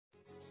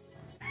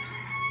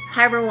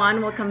Hi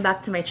everyone, welcome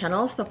back to my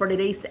channel. So for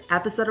today's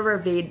episode of our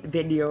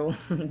video,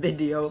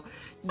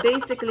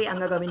 basically ang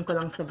gagawin ko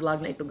lang sa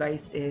vlog na ito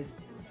guys is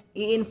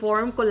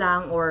i-inform ko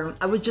lang, or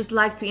I would just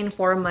like to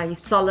inform my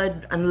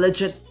solid and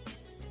legit,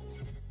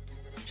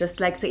 just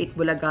like sa SA EAT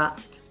Bulaga,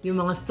 yung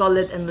mga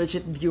solid and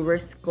legit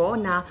viewers ko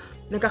na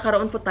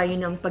nagkakaroon po tayo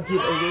ng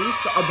pag-giveaway.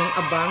 So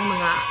abang-abang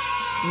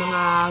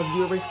mga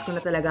viewers ko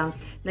na talagang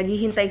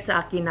naghihintay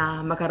sa akin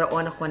na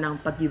magkaroon ako ng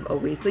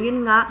pag-giveaway. So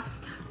yun nga,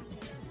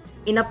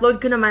 in-upload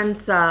ko naman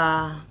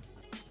sa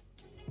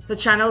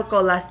channel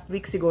ko last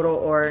week siguro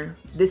or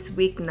this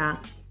week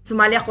na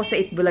sumali ako sa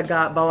SA EAT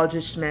Bulaga, bawal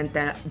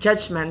judgmental.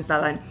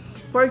 And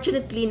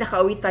fortunately,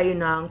 nakauwi tayo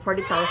ng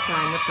 40,000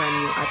 na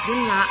premyo. At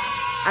yun nga,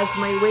 as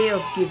my way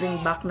of giving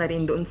back na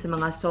rin doon sa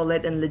mga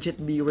solid and legit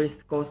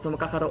viewers ko. So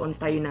magkakaroon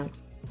tayo ng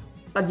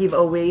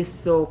pag-giveaway.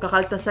 So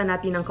kakaltasan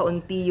natin ng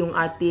kaunti yung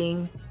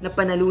ating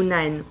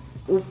napanalunan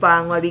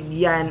upang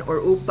mabigyan or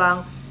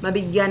upang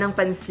mabigyan ng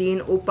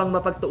pansin, upang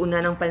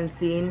mapagtuunan ng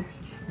pansin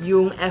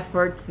yung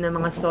efforts ng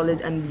mga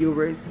solid and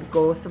viewers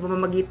ko sa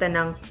pamamagitan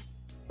ng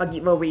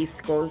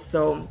pag-giveaways ko.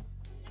 So,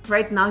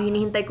 right now,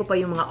 hinihintay ko pa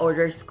yung mga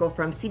orders ko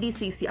from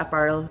CDCC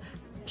Apparel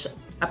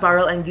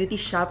and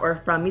Beauty Shop or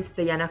from Miss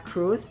Diana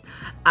Cruz.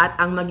 At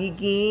ang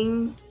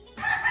magiging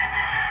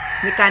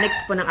mechanics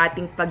po ng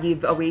ating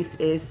pag-giveaways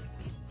is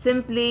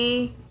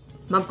simply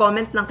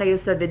mag-comment lang kayo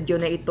sa video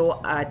na ito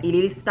at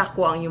ililista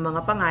ko ang inyong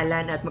mga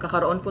pangalan at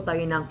magkakaroon po tayo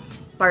ng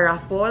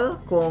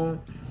paraffle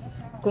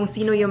kung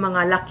sino yung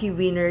mga lucky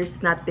winners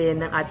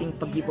natin ng ating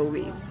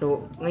pag-giveaway.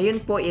 So,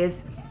 ngayon po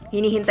is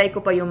hinihintay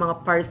ko pa yung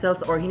mga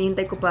parcels or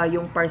hinihintay ko pa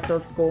yung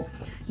parcels ko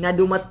na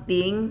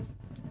dumating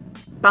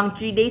pang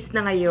 3 days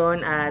na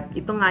ngayon at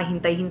ito nga,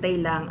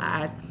 hintay-hintay lang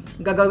at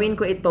gagawin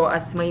ko ito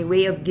as my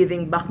way of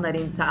giving back na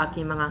rin sa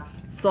aking mga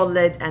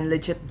solid and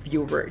legit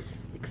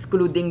viewers.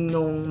 Excluding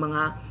nung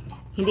mga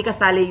hindi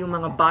kasali yung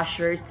mga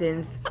bashers,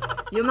 since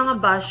yung mga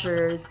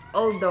bashers,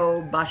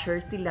 although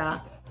bashers sila,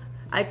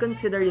 I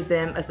consider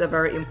them as a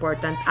very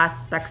important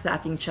aspect sa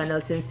aking channel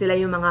since sila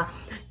yung mga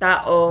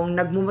taong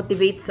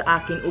nagmo-motivate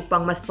sa akin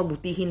upang mas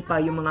pabutihin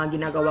pa yung mga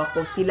ginagawa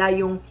ko. Sila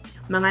yung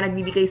mga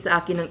nagbibigay sa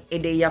akin ng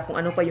ideya kung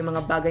ano pa yung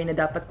mga bagay na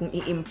dapat kong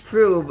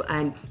i-improve.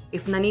 And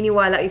if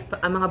naniniwala,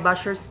 ang mga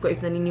bashers ko, if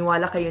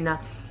naniniwala kayo na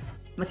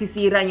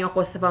masisira nyo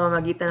ako sa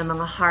pamamagitan ng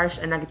mga harsh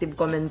and negative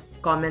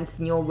comments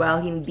nyo,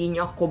 well, hindi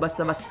nyo ako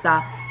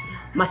basta-basta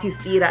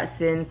masisira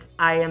since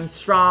I am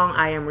strong,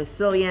 I am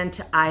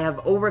resilient, I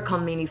have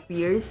overcome many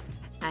fears,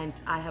 and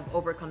I have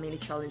overcome many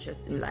challenges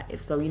in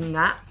life. So, yun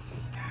nga.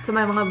 So,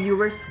 may mga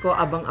viewers ko,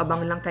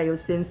 abang-abang lang kayo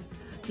since,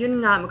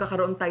 yun nga,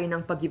 magkakaroon tayo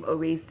ng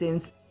pag-giveaway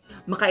since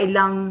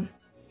makailang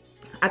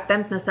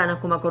attempt na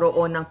sana kung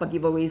magkaroon ng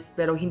pag-giveaways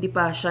pero hindi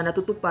pa siya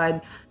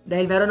natutupad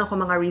dahil meron ako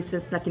mga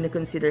reasons na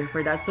kina-consider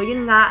for that. So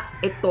yun nga,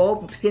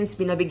 ito, since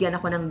binabigyan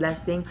ako ng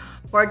blessing,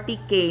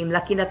 40K,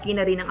 laki-laki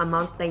na rin ang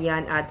amount na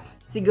yan at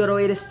siguro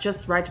it is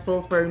just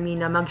rightful for me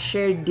na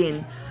mag-share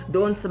din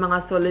doon sa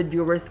mga solid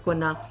viewers ko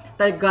na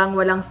talagang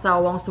walang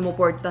sawang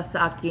sumuporta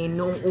sa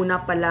akin noong una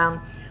pa lang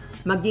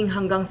maging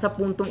hanggang sa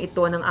puntong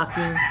ito ng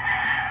aking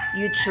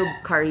YouTube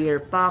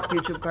career.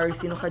 YouTube career,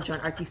 sino ka dyan?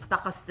 Artista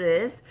ka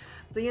sis?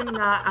 So yun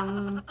nga,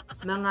 ang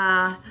mga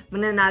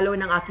mananalo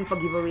ng aking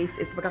pag-giveaways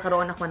is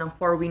magkakaroon ako ng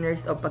 4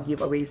 winners of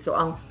pag-giveaway. So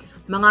ang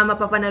mga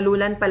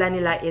mapapanalulan pala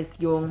nila is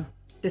yung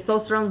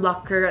testosterone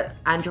blocker,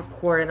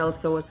 Androcore, and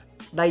also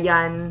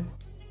DIYAN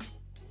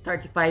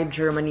 35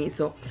 Germany.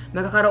 So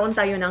magkakaroon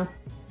tayo ng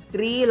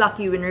 3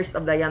 lucky winners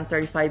of DIYAN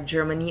 35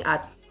 Germany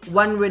at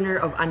 1 winner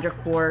of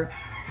Androcore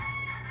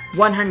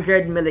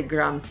 100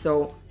 mg.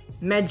 So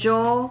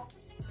medyo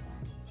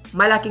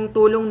malaking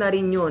tulong na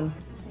rin yun.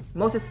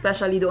 Most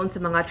especially doon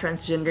sa mga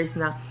transgenders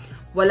na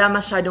wala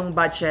masyadong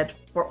budget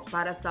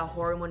para sa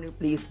hormone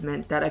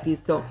replacement therapy.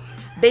 So,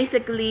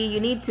 basically, you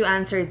need to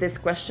answer this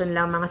question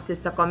lang mga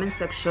sis sa comment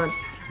section.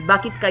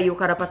 Bakit kayo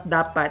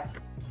karapat-dapat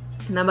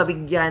na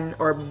mabigyan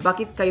or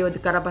bakit kayo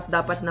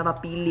karapat-dapat na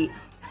mapili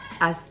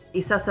as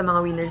isa sa mga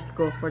winners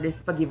ko for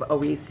this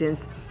pag-giveaway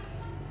since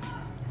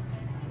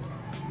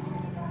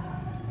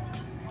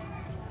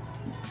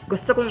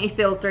gusto kong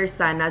i-filter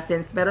sana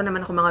since meron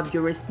naman ako mga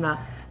viewers na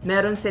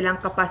meron silang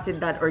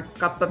kapasidad or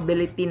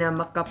capability na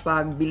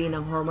makapagbili ng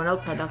hormonal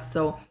products.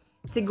 So,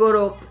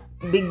 siguro,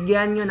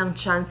 bigyan nyo ng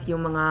chance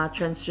yung mga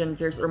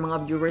transgenders or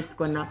mga viewers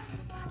ko na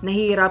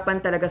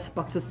nahihirapan talaga sa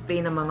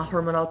pag-sustain ng mga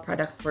hormonal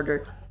products for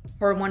their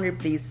hormone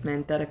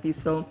replacement therapy.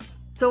 So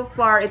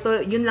far,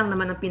 ito, yun lang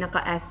naman ang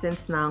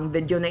pinaka-essence ng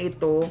video na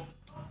ito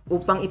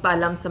upang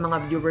ipaalam sa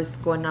mga viewers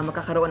ko na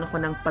makakaroon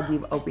ako ng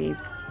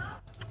pag-giveaways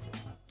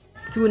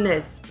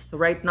soonest. So,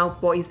 right now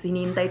po, is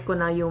hinihintay ko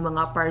na yung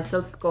mga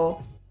parcels ko.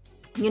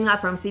 Yun nga,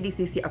 from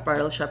CDCC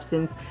Apparel Shop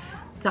since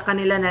sa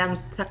kanila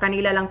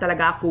lang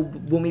talaga ako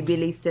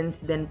bumibili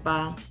since then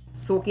pa.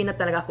 Suki na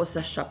talaga ako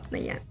sa shop na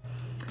yan.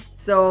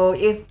 So,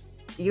 if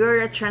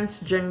you're a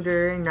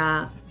transgender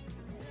na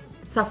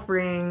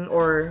suffering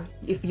or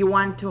if you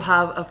want to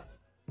have a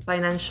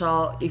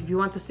if you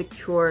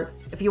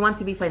want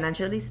to be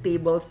financially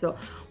stable, so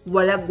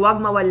wag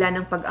mawala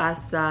ng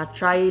pag-asa,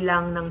 try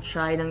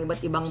ng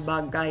iba't ibang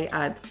bagay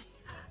at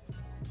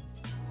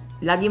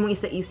lagi mong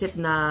isaisip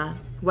na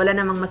wala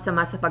namang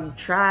masama sa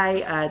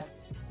pag-try at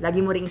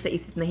lagi mo ring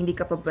isaisip na hindi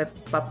ka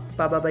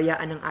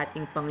pababayaan ng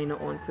ating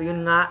Panginoon. So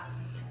yun nga,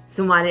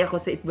 sumali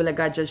ako sa Eat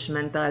Bulaga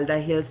Judgmental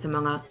dahil sa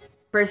mga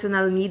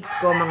personal needs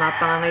ko, mga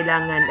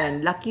pangangailangan, and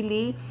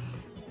luckily,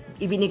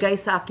 ibinigay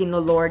sa akin no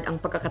Lord ang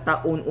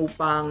pagkakataon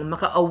upang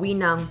makauwi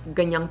ng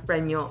ganyang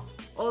premyo.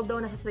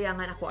 Although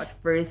nasasayangan ako at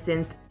first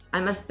since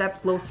I'm a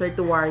step closer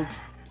towards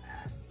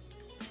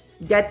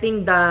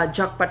getting the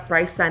jackpot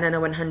prize sana na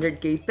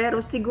 100k,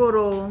 pero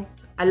siguro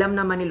alam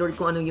naman ni Lord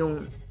kung ano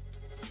yung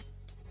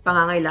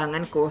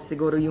pangangailangan ko.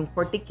 Siguro yung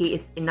 40k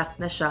is enough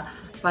na siya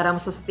para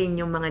ma-sustain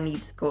yung mga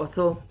needs ko.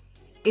 So,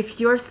 if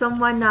you're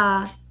someone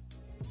na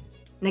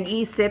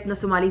nag-iisip na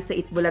sumali sa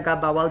Eat Bulaga,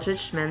 bawal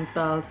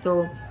judgmental,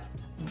 so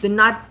do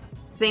not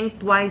think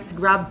twice,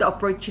 grab the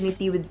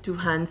opportunity with two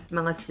hands,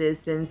 mga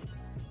sis, since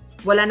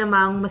wala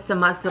namang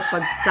masama sa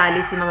pagsali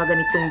sa mga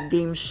ganitong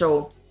game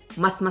show.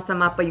 Mas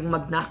masama pa yung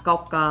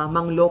magnakaw ka,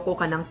 mangloko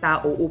ka ng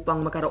tao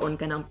upang magkaroon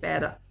ka ng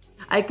pera.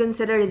 I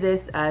consider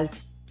this as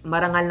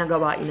marangal na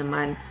gawain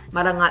naman.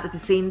 Marangal at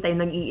the same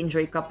time,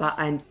 nag-i-enjoy ka pa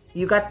and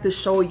you got to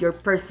show your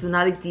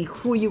personality,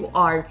 who you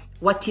are,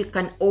 what you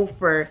can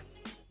offer.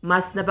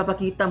 Mas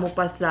napapakita mo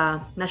pa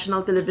sa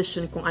national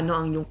television kung ano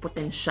ang yung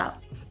potential.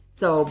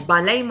 So,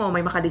 balay mo,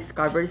 may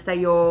makadiscover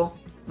sa'yo,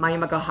 may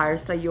mag-hire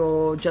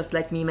sa'yo, just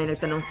like me, may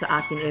nagtanong sa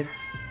akin if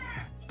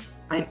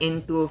I'm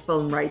into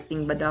film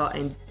writing ba daw,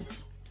 and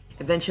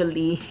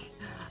eventually,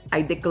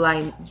 I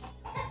declined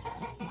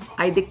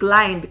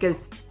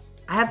because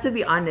I have to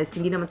be honest,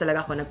 hindi naman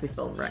talaga ako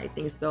nag-film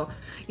writing. So,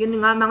 yun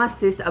nga mga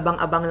sis,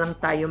 abang-abang lang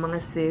tayo mga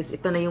sis.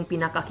 Ito na yung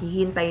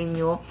pinakahihintayin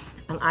nyo,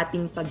 ang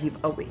ating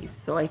pag-giveaways.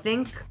 So, I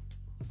think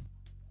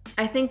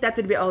that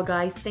would be all,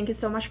 guys. Thank you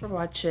so much for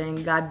watching.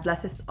 God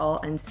bless us all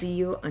and see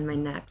you on my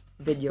next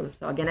video.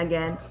 So, again,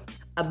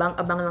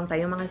 abang-abang lang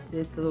tayo mga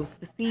sis. So,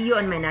 see you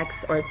on my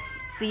next or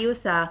see you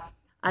sa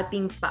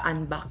ating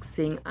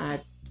pa-unboxing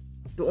at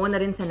doon na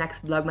rin sa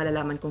next vlog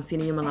malalaman kung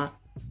sino yung mga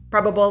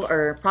probable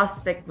or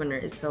prospect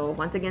winners. So,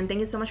 once again,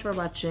 thank you so much for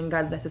watching.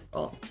 God bless us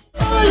all.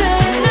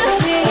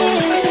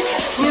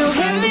 You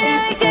hit me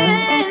like a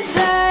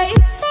landslide.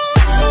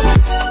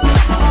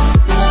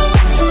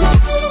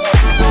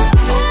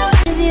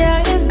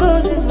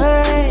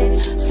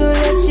 So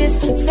let's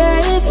just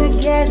stay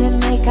together,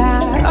 make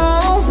our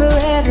own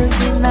forever,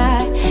 be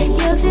my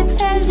guilty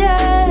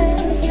pleasure.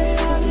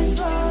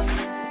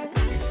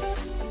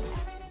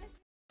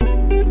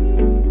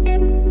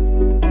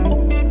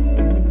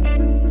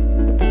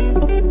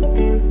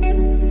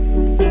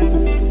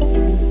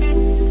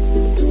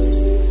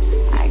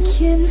 I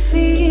can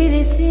feel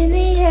it in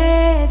the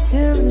air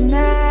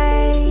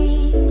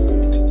tonight.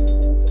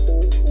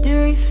 Do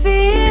you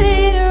feel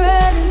it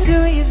running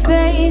through your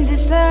veins?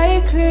 It's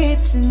like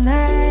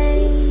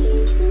kryptonite.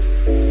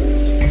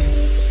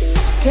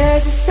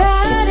 'Cause the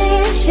sun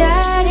is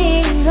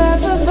shining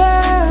up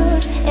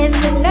above, and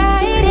the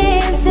night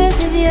is just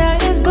as young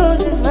as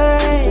both of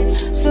us.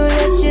 So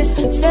let's just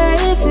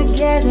stay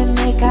together,